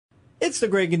It's the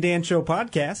Greg and Dan Show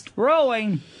podcast.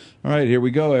 Rolling. All right, here we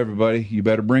go, everybody. You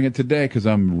better bring it today because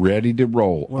I'm ready to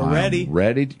roll. We're ready.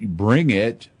 Ready to bring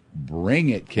it. Bring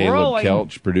it, Caleb Rolling.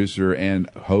 Kelch, producer and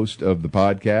host of the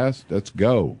podcast. Let's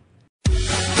go.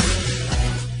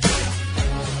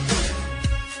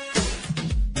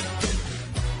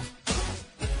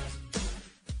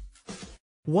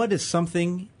 What is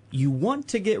something you want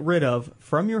to get rid of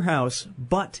from your house,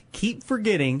 but keep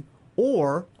forgetting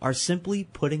or are simply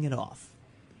putting it off?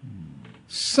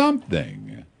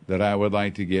 Something that I would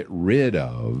like to get rid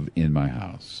of in my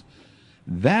house.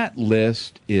 That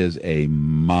list is a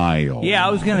mile. Yeah,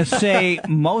 I was going to say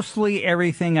mostly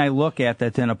everything I look at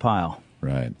that's in a pile.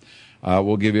 Right.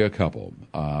 We'll give you a couple.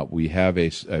 We have a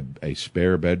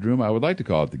spare bedroom. I would like to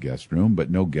call it the guest room, but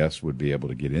no guest would be able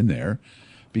to get in there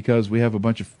because we have a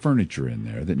bunch of furniture in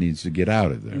there that needs to get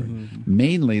out of there. Mm-hmm.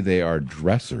 Mainly they are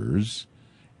dressers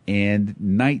and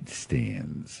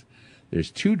nightstands.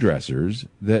 There's two dressers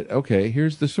that, okay,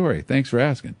 here's the story. Thanks for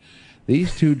asking.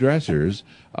 These two dressers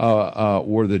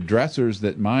were the dressers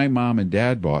that my mom and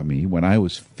dad bought me when I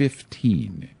was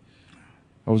 15.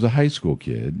 I was a high school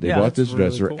kid. They bought this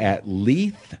dresser cool. at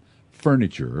Leith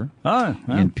Furniture Oh,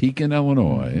 in Pekin,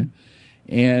 Illinois.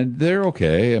 And they're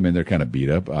okay. I mean, they're kind of beat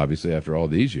up, obviously, after all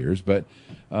these years. But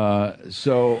I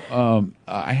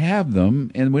have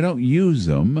them, and we don't use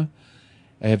them.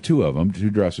 I have two of them, two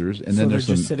dressers, and So then they're there's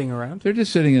just some, sitting around? They're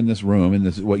just sitting in this room, in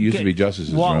this what used to be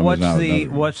Justice's room. What's is now the another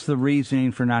room. what's the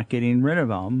reasoning for not getting rid of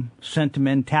them?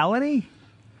 Sentimentality?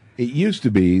 It used to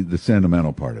be the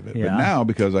sentimental part of it, Yeah. but now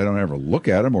because I don't ever look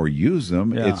at them or use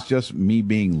them, Yeah. it's just me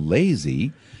being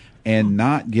lazy and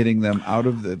not getting them out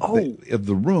of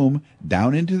the room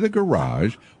down into the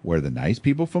garage where the nice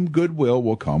people from Goodwill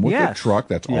will come with their Yes. truck.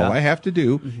 That's Yeah. all I have to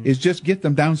do is just get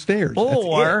them downstairs. That's it.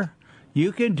 Or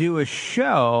you could do a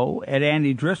show at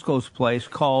Andy Driscoll's place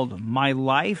called My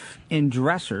Life in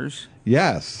Dressers.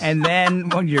 Yes. And then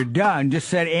when you're done, just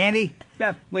said, Andy,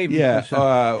 leave. Yeah,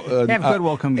 Have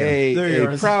Goodwill come in.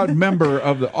 There a proud member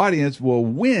of the audience will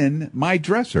win my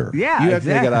dresser. Yeah, you have to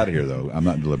exactly. get out of here, though. I'm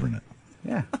not delivering it.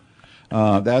 Yeah.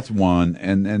 That's one,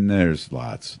 and there's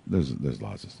lots. There's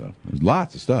lots of stuff. There's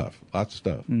lots of stuff.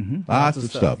 Mm-hmm. Lots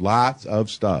of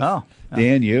stuff. Oh.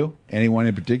 Dan, you? Anyone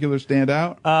in particular stand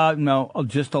out? No,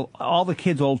 just all the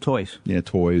kids' old toys. Yeah,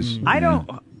 toys. I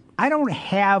don't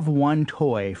have one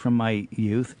toy from my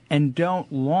youth and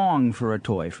don't long for a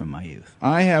toy from my youth.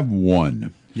 I have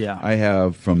one. Yeah. I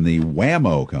have from the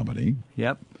Whammo company.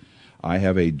 Yep. I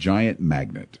have a giant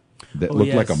magnet that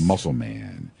looked like a yes. muscle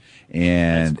man.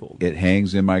 And That's cool. it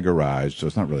hangs in my garage, so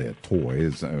it's not really a toy.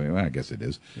 I guess it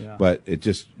is, Yeah. but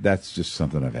that's just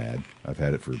something I've had. I've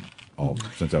had it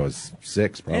since I was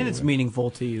 6, probably. And it's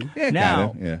meaningful to you. Yeah, Now,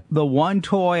 kinda, yeah. the one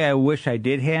toy I wish I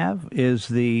did have is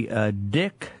the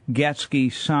Dick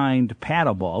Getsky signed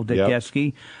paddleball. Dick Yep.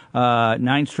 Getsky,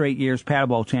 9 straight years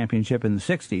paddleball championship in the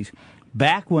 60s.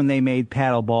 Back when they made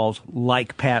paddle balls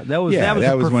like that was a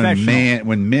when professional.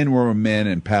 when men were men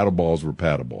and paddle balls were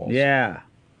paddle balls. Yeah.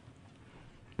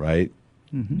 Right?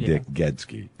 Mm-hmm. Dick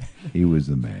Getsky. He was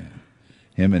the man.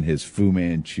 Him and his Fu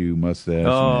Manchu mustache.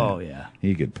 Oh, man. yeah.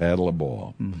 He could paddle a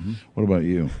ball. Mm-hmm. What about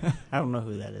you? I don't know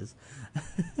who that is.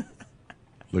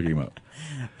 Look him up.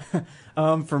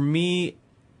 For me,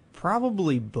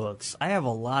 probably books. I have a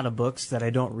lot of books that I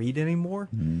don't read anymore.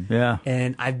 Yeah.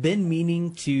 And I've been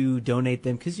meaning to donate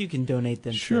them because you can donate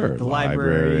them Sure. to the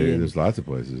library. There's lots of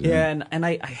places. Yeah, and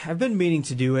I've been meaning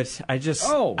to do it. I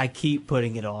keep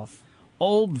putting it off.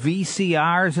 Old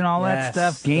VCRs and all that Yes,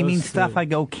 stuff, gaming those stuff. too. I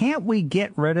go, can't we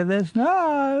get rid of this?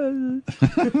 No.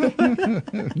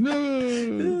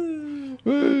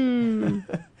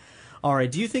 All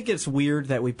right, do you think it's weird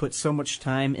that we put so much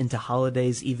time into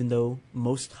holidays even though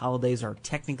most holidays are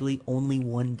technically only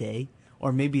one day?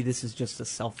 Or maybe this is just a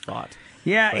self-thought.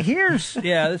 Yeah, this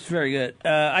is very good.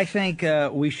 I think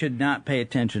we should not pay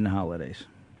attention to holidays.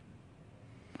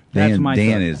 That's my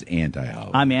Dan thought. is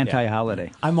anti-holiday. I'm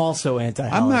anti-holiday. I'm also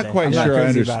anti-holiday. I'm not quite sure I crazy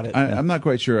understood. about it. I'm not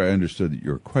quite sure I understood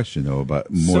your question though about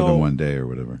more So- than one day or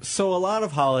whatever. So a lot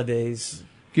of holidays...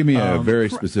 Give me a very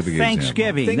specific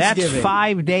Thanksgiving. example. That's Thanksgiving.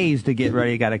 5 days to get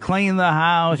ready. You got to clean the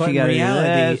house. But You got in to do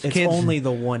reality, this. it's Kids. only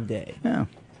the one day. Yeah.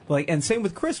 And same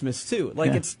with Christmas too.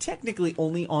 Yeah. It's technically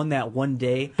only on that one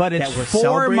day. But it's that we're 4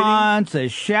 celebrating. months of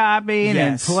shopping and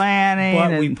Yes. planning.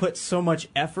 But and, we put so much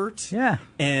effort. Yeah.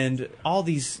 And all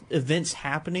these events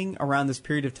happening around this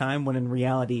period of time when in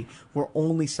reality we're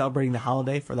only celebrating the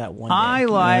holiday for that one day. I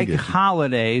like get you.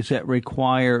 holidays that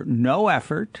require no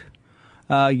effort.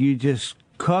 You just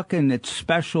cook and it's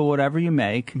special whatever you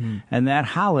make. And that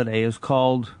holiday is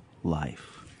called life.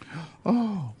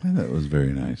 Oh, man, that was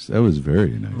very nice. That was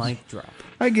very nice. Mic drop.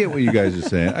 I get what you guys are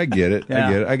saying. I get it. Yeah.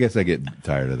 I get it. I guess I get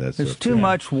tired of that There's stuff. too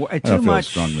much. I Too don't feel much. as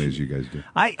strongly as you guys do.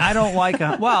 I don't like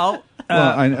a well.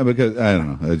 Because I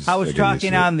don't know. I was get used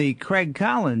talking to it. on the Craig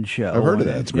Collins show. I've heard of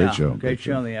that. It's a great Yeah, show. Great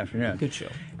show in the afternoon. Good show.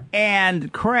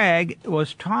 And Craig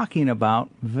was talking about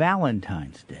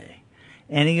Valentine's Day.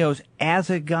 And he goes, as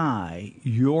a guy,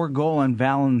 your goal on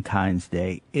Valentine's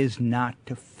Day is not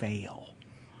to fail.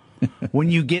 When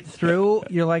you get through,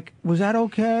 you're like, was that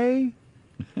okay?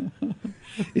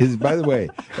 By the way,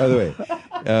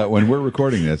 when we're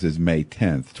recording this is May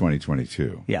 10th,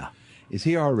 2022. Yeah. Is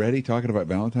he already talking about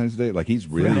Valentine's Day? Like he's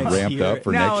really next ramped year. up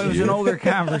for No, next it was year? an older The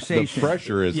conversation.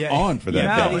 pressure is Yeah. on for that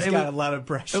Yeah, day. He's it got was- a lot of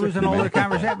pressure. It was an older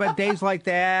conversation, but days like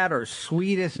that or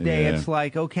sweetest day, Yeah. it's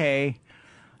like, okay,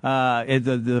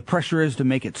 the pressure is to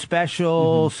make it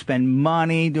special, spend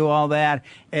money, do all that.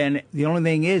 And the only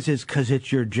thing is because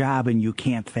it's your job and you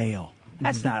can't fail.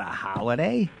 That's not a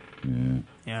holiday.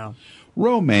 Yeah.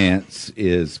 Romance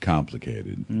is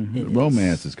complicated. It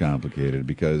Romance is complicated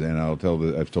because, and I've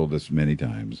told this many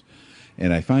times,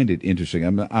 and I find it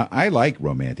interesting. I like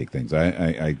romantic things.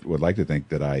 I would like to think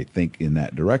that I think in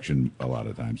that direction a lot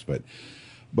of times, but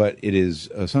it is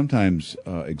sometimes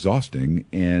exhausting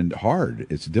and hard.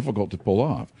 It's difficult to pull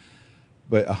off.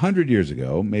 But 100 years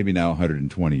ago, maybe now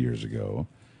 120 years ago,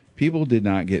 people did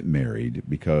not get married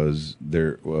because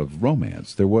of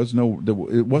romance. It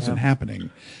wasn't happening.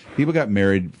 People got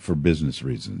married for business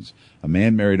reasons. A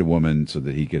man married a woman so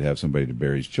that he could have somebody to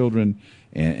bear his children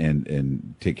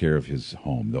and take care of his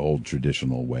home, the old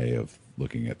traditional way of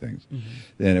looking at things.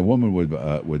 Then a woman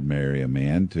would marry a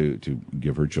man to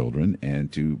give her children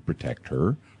and to protect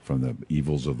her from the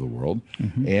evils of the world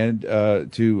and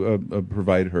to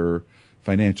provide her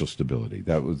financial stability.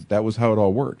 That was how it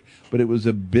all worked. But it was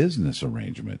a business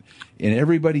arrangement, and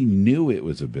everybody knew it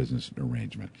was a business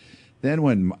arrangement. Then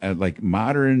when like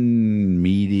modern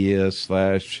media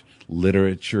 /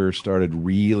 literature started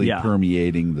really Yeah.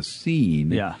 permeating the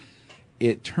scene, Yeah.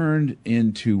 it turned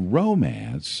into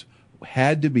romance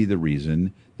had to be the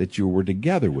reason that you were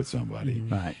together with somebody.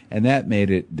 Right. And that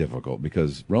made it difficult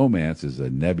because romance is a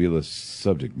nebulous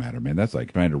subject matter, man. That's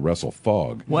like trying to wrestle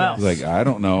fog. Well- It's like, I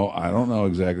don't know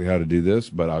exactly how to do this,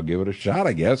 but I'll give it a shot,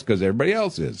 I guess, because everybody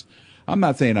else is. I'm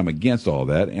not saying I'm against all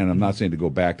that, and I'm not saying to go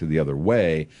back to the other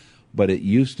way, but it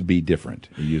used to be different.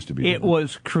 It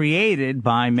was created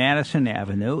by Madison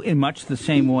Avenue in much the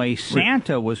same way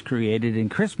Santa was created in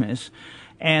Christmas.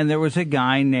 And there was a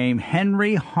guy named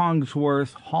Henry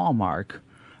Hogsworth Hallmark,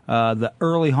 the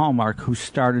early Hallmark, who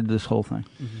started this whole thing.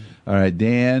 All right,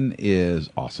 Dan is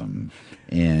awesome,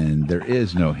 and there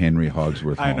is no Henry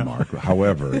Hogsworth I know. Hallmark.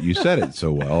 However, you said it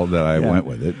so well that I went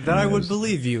with it. That I And it would was-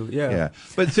 believe you. Yeah. Yeah,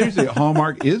 but seriously,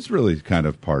 Hallmark is really kind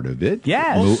of part of it.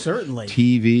 Yes. Oh, certainly.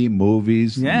 TV,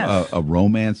 movies, Yes.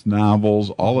 romance novels,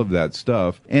 all of that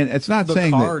stuff. And it's not The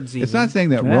saying cards that it's even. not saying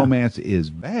that Yeah. romance is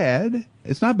bad.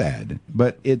 It's not bad,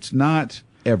 but it's not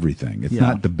everything. It's Yeah.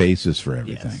 not the basis for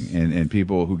everything. Yes. And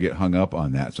people who get hung up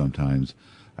on that sometimes,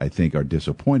 I think, are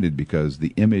disappointed because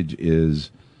the image is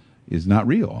not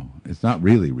real. It's not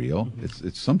really real.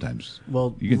 It's sometimes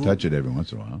Well, you can touch it every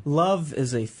once in a while. Love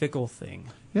is a fickle thing.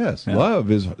 Yes,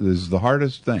 love is the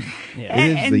hardest thing. Yeah. It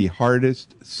is And- the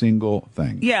hardest single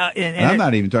thing. Yeah, And and I'm it-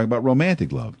 not even talking about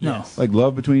romantic love. No. Like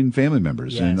love between family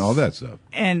members and Yes. all that stuff.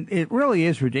 And it really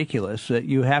is ridiculous that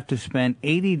you have to spend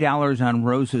 $80 on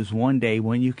roses one day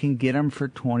when you can get them for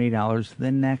 $20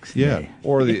 the next Yeah. day.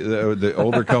 Or the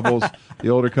older couples,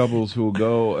 who will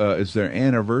go, it's their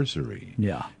anniversary.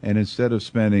 Yeah. And instead of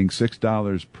spending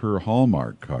 $6 per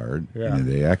Hallmark card, Yeah. and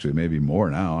they actually maybe more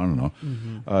now, I don't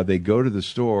know, they go to the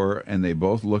store and they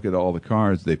both look at all the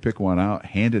cards, they pick one out,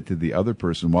 hand it to the other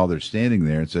person while they're standing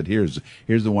there and said, here's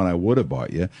the one I would have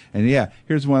bought you. And yeah,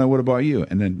 here's the one I would have bought you.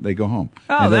 And then they go home.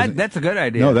 Oh, And it doesn't- that's a good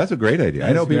idea. No, that's a great idea.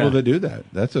 I know people good. that do that.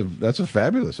 That's a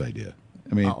fabulous idea.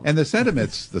 I mean, Oh. and the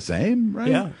sentiment's the same, right?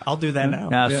 Yeah, I'll do that now.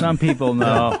 Now, some people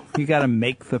know you got to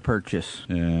make the purchase.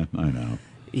 Yeah, I know.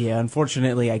 Yeah,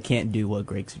 unfortunately, I can't do what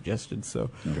Greg suggested. So,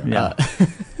 Yeah.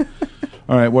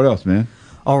 All right, what else, man?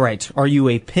 all right, are you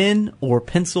a pen or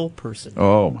pencil person?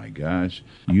 Oh my gosh,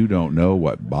 you don't know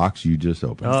what box you just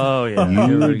opened. Oh, yeah.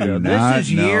 You Here we do go. not This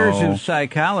is years know. of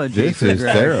psychology. This for is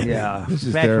Greg. therapy. Yeah. This is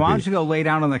In fact, why therapy. don't you go lay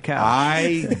down on the couch?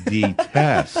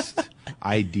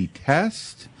 I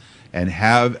detest and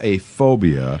have a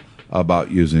phobia about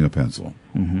using a pencil.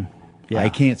 Yeah. I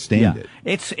can't stand Yeah. it.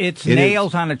 It's It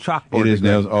nails is- on a chalkboard. It is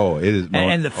Greg. nails. Oh, it is.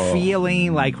 And the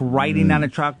feeling, like writing on a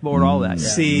chalkboard, all that. Yeah.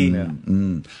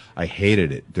 See, I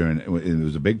hated it it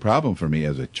was a big problem for me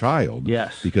as a child.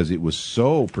 Yes. Because it was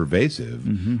so pervasive.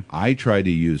 I tried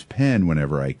to use pen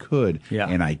whenever I could, Yeah.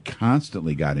 and I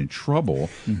constantly got in trouble.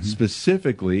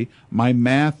 Specifically, my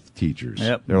math teachers.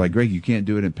 Yep. They're like, "Greg, you can't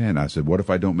do it in pen." I said, "What if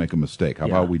I don't make a mistake? How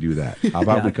about we do that? How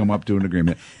about we come up to an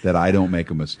agreement that I don't make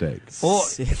a mistake?" Well,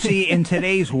 see, in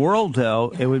today's world,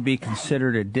 though, it would be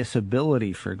considered a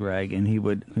disability for Greg, and he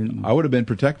would. I would have been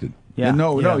protected. Yeah. And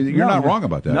no, Yeah. you're No, not no. wrong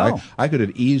about that. No. I could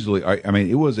have easily. I mean,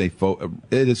 it was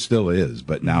still is,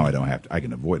 but now I don't have to. I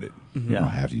can avoid it. I Yeah. don't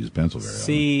have to use pencil very often.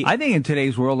 see, I think in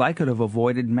today's world, I could have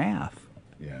avoided math.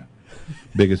 Yeah.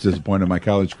 Biggest disappointment of my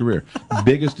college career.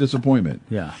 Biggest disappointment.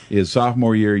 Yeah. Is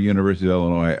sophomore year, University of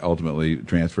Illinois. Ultimately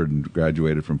transferred and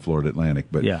graduated from Florida Atlantic.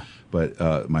 But Yeah.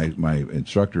 my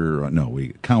instructor,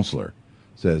 counselor,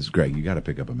 says, "Greg, you got to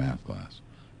pick up a math class."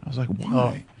 I was like,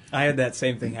 "Why?" I had that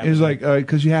same thing happen. He was like,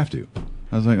 "Because you have to."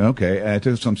 I was like, "Okay." And I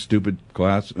took some stupid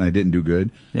class and I didn't do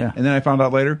good. Yeah. And then I found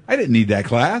out later I didn't need that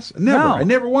class. Never. No. I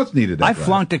never once needed that. I class.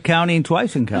 flunked accounting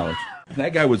twice in college.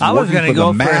 That guy was I was working going for to go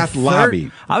the for math a lobby.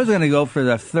 third. I was going to go for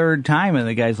the third time, and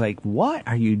the guy's like, "What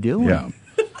are you doing?" Yeah.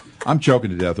 I'm choking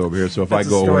to death over here, so if That's I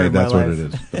a go story away, of my that's what life.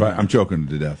 it is. I'm choking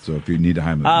to death, so if you need to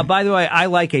Heimlich me. By the way, I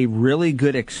like a really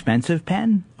good expensive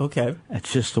pen. Okay.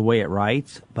 It's just the way it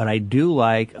writes, but I do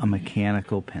like a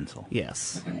mechanical pencil.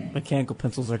 Yes, mechanical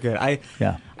pencils are good.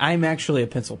 Yeah. I'm actually a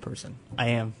pencil person. I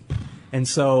am, and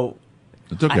so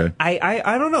It's okay.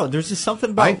 I don't know. There's just something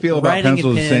about I feel about writing a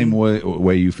pencils the pen- same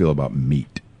way you feel about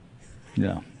meat.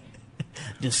 Yeah.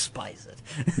 Despise it.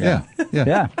 Yeah.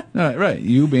 Yeah. Yeah. Right.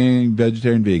 You being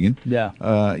vegetarian, vegan.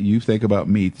 Yeah. You think about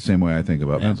meat the same way I think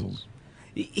about pencils.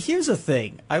 Here's the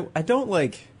thing. I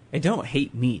don't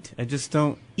hate meat. I just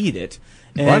don't eat it.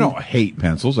 Well, I don't hate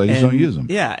pencils. I just don't use them.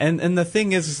 Yeah, and the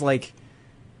thing is like,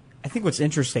 I think what's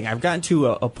interesting, I've gotten to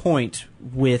a point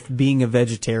with being a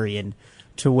vegetarian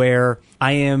to where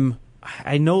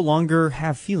I no longer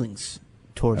have feelings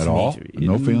towards At all? meat.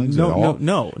 No feelings no, at all?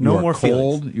 No You are more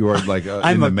cold? feelings. You are like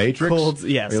I'm in the a Matrix? Cold,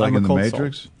 yes, Are you like I'm in a the cold soul.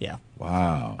 Matrix? Yeah,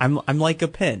 Wow. I'm like a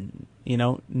pen.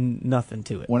 Nothing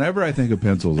to it. Whenever I think of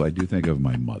pencils, I do think of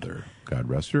my mother, God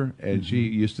rest her, and she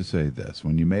Mm-hmm. used to say this: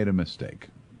 when you made a mistake,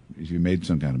 if you made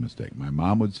some kind of mistake, my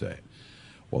mom would say,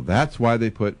 "Well, that's why they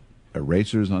put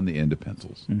erasers on the end of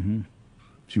pencils." Mm-hmm.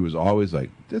 She was always like,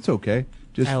 "That's okay.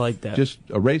 Just I like that. Just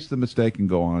erase the mistake and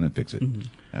go on and fix it."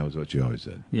 That was what she always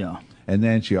said. Yeah. And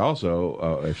then she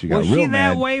also, if she got Was real she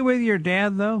mad, that way with your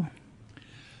dad, though?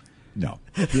 no,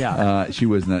 Yeah. she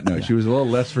was not. No, she was a little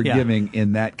less forgiving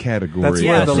in that category. That's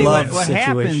Yeah, where the see, love what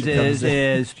happens situation comes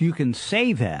is you can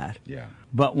say that, Yeah.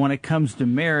 but when it comes to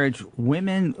marriage,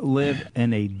 women live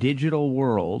in a digital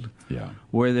world Yeah.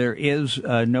 where there is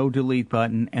no delete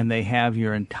button and they have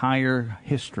your entire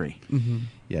history.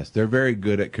 Yes, they're very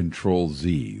good at Control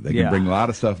Z. They can Yeah. bring a lot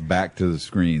of stuff back to the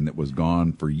screen that was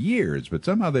gone for years, but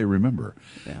somehow they remember.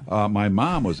 My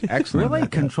mom was excellent. Really?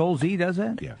 at that. Control Z does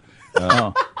that? Yeah.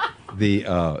 Oh.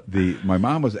 My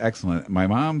mom was excellent. My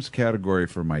mom's category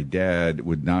for my dad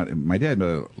would not. My dad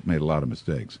made a lot of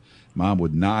mistakes. Mom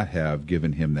would not have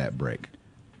given him that break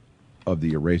of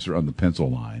the eraser on the pencil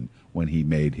line when he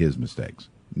made his mistakes.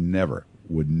 Never.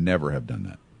 Would never have done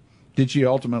that. Did she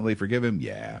ultimately forgive him?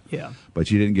 Yeah. Yeah. But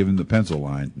she didn't give him the pencil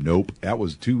line. Nope. That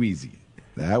was too easy.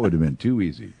 That would have been too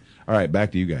easy. All right,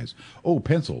 back to you guys. Oh,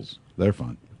 pencils. They're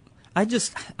fun. I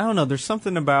don't know. There's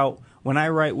something about when I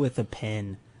write with a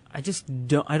pen, I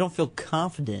don't feel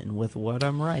confident with what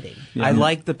I'm writing. Yeah. I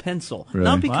like the pencil. Really?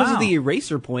 Not because Wow. of the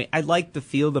eraser point. I like the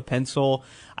feel of the pencil.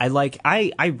 I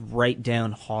write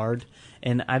down hard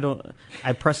and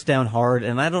I press down hard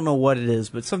and I don't know what it is,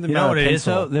 but something You know about what a it is,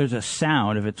 pencil. though? There's a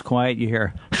sound. If it's quiet, you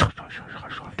hear.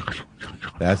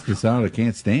 That's the sound I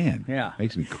can't stand. Yeah.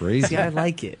 Makes me crazy. See, I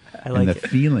like it. I and like the it.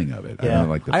 feeling of it. I Yeah. don't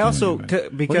like the I feeling also of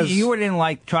it. because Well, you didn't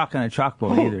like chalk on a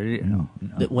chalkboard either, did you?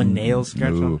 No. when nails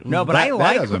scratch Ooh. on. No, but that, I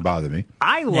like. that doesn't bother me.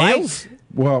 I like. Nails?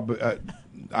 Well, but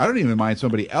I don't even mind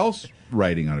somebody else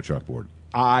writing on a chalkboard.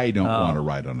 I don't want to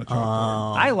write on a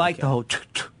chalkboard. I like the whole.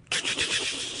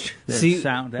 See,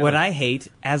 sound. what I hate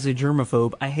as a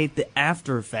germaphobe, I hate the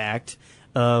after effect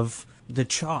of the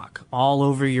chalk all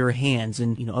over your hands,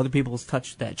 and other people's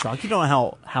touched that chalk. You don't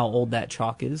know how old that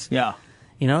chalk is. Yeah.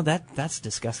 That's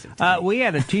disgusting. To me. We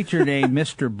had a teacher named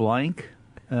Mr. Blank.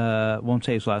 Won't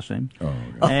say his last name. Oh,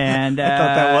 And I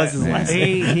thought that was his last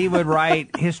he would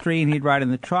write history, and he'd write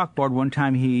on the chalkboard. One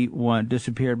time he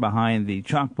disappeared behind the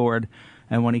chalkboard,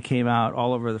 And when he came out,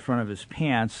 all over the front of his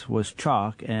pants was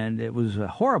chalk, and it was a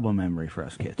horrible memory for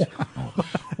us kids.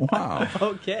 Wow.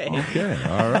 Okay. Okay.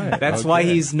 All right. That's okay. why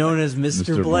he's known as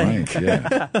Mr. Blank.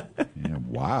 Yeah. Yeah.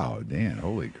 Wow, Dan.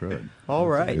 Holy crud. All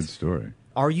That's a right. good story.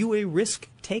 Are you a risk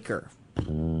taker?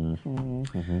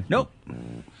 Nope.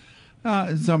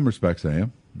 In some respects, I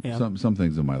am. Yeah. Some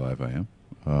things in my life, I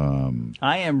am.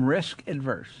 I am risk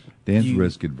adverse. Dan's You-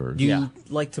 risk adverse. Do you Yeah.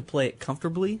 like to play it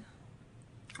comfortably,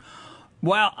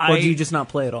 Well, or do you just not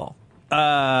play at all?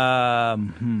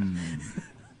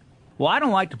 Well, I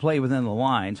don't like to play within the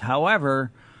lines.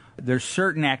 However, there's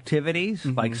certain activities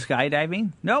like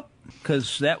skydiving. Nope,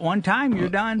 because that one time you're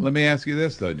done. Let me ask you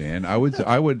this, though, Dan. I would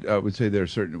say there are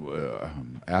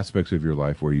certain aspects of your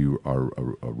life where you are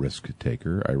a risk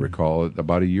taker. I recall it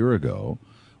about a year ago.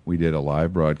 We did a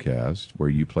live broadcast where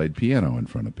you played piano in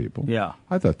front of people. Yeah.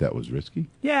 I thought that was risky.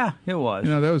 Yeah, it was. You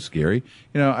know, that was scary.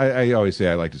 You know, I always say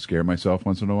I like to scare myself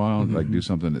once in a while, like do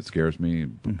something that scares me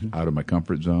out of my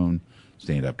comfort zone.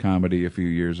 Stand-up comedy a few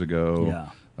years ago. Yeah.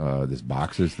 This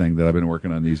boxes thing that I've been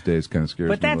working on these days kind of scares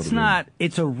But me a that's little not,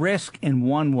 it's a risk in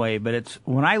one way, but it's,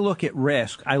 when I look at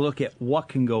risk, I look at what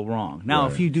can go wrong. Now,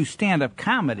 Right. if you do stand-up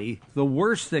comedy, the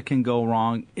worst that can go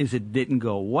wrong is it didn't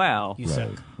go well. You bit.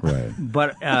 suck. Right.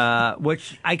 But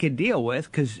which I could deal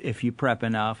with because if you prep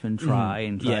enough and try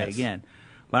Yes. again.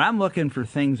 But I'm looking for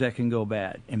things that can go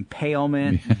bad: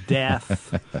 impalement,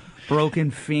 death,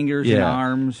 broken fingers and Yeah.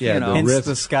 arms. Yeah, you the know. Hence risk-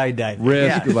 the skydiving.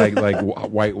 Risk, Yeah.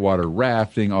 like whitewater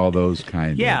rafting, all those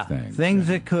kinds Yeah, of things. things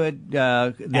that could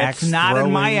that's Axe not in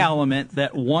my throwing. element.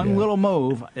 That one Yeah. little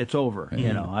move, it's over.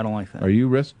 You know, I don't like that. Are you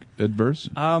risk adverse?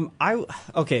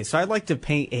 Okay, so I'd like to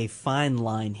paint a fine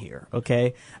line here.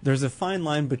 Okay, there's a fine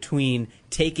line between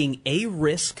taking a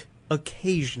risk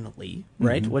occasionally,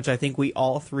 right, which I think we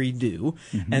all three do,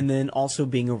 and then also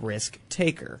being a risk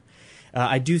taker.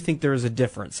 I do think there is a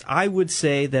difference. I would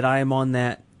say that I am on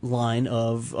that line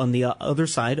on the other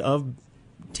side of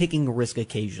taking a risk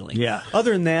occasionally. Yeah.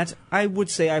 Other than that, I would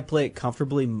say I play it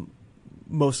comfortably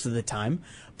most of the time,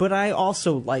 but I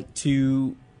also like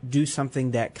to do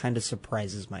something that kind of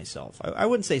surprises myself. I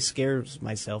wouldn't say scares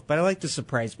myself, but I like to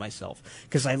surprise myself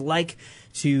because I like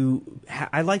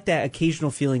I like that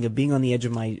occasional feeling of being on the edge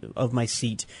of my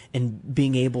seat and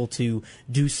being able to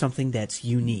do something that's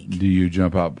unique. Do you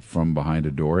jump out from behind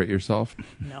a door at yourself?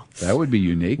 No. That would be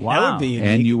unique. Wow. That would be unique.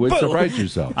 And you would Boom. surprise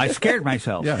yourself. I scared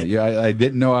myself. Yeah, I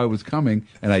didn't know I was coming,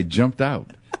 and I jumped out.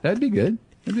 That'd be good.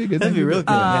 That'd be a good That'd thing be to really do.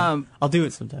 good. Yeah. I'll do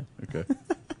it sometime. Okay.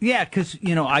 Yeah, because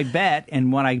I bet,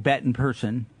 and when I bet in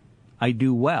person, I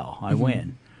do well. I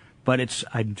win, but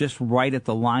I'm just right at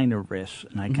the line of risk,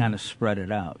 and I kind of spread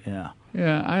it out. Yeah,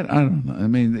 Yeah, I don't know. I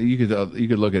mean, you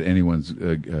could look at anyone's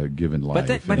given life.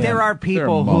 but and there are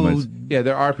people who- moments-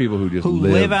 there are people who just who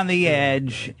live on the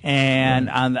edge and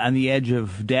on the edge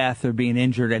of death or being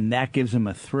injured, and that gives them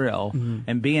a thrill.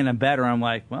 And being a bettor, I'm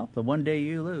like, well, the one day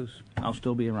you lose, I'll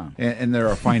still be around. And there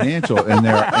are financial and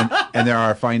there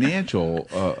are financial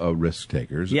risk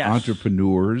takers, Yes.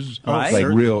 entrepreneurs,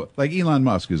 Right. like Elon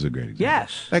Musk is a great example.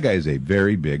 Yes. That guy is a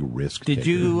very big risk Did taker.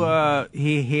 you?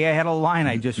 He had a line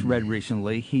I just read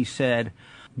recently. He said,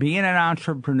 "Being an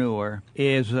entrepreneur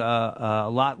is a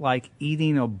lot like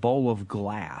eating a bowl of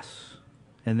glass,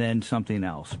 and then something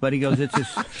else." But he goes, "It's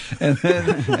just and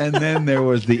then there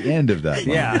was the end of that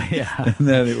line. yeah." And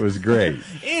then it was great.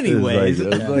 Anyways. it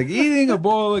was like eating a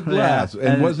bowl of glass.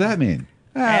 Yeah. And what does that mean?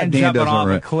 And Dan jumping doesn't off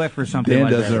re- a cliff or something Dan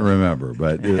like doesn't that. remember,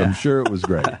 but I'm sure it was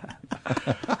great.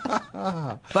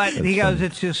 But he goes,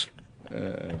 "It's just."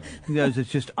 He goes, "It's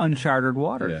just uncharted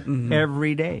water Yeah.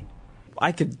 every day."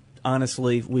 I could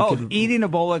honestly, we could Eating a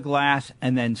bowl of glass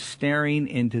and then staring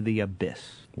into the abyss.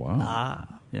 Wow.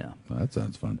 Yeah, That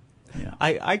sounds fun. yeah.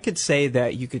 I could say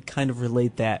that you could kind of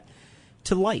relate that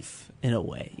to life in a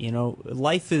way. You know,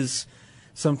 life is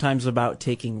sometimes about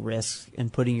taking risks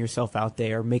and putting yourself out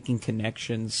there, making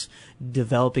connections,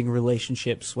 developing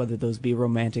relationships, whether those be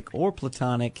romantic or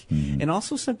platonic, and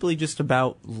also simply just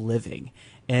about living.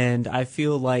 And I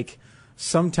feel like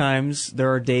sometimes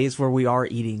there are days where we are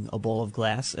eating a bowl of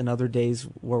glass, and other days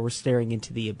where we're staring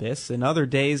into the abyss, and other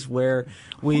days where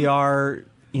we are,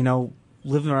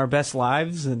 living our best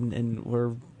lives and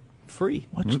we're free.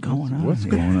 What's going on? What's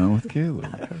here? going on with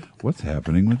Caleb? What's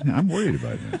happening with him? I'm worried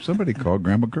about him. Somebody call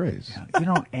Grandma Grace. You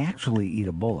don't actually eat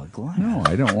a bowl of glass. No,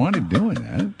 I don't want him doing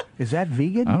that. Is that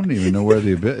vegan? I don't even know where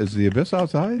the abyss is. The abyss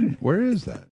outside? Where is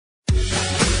that?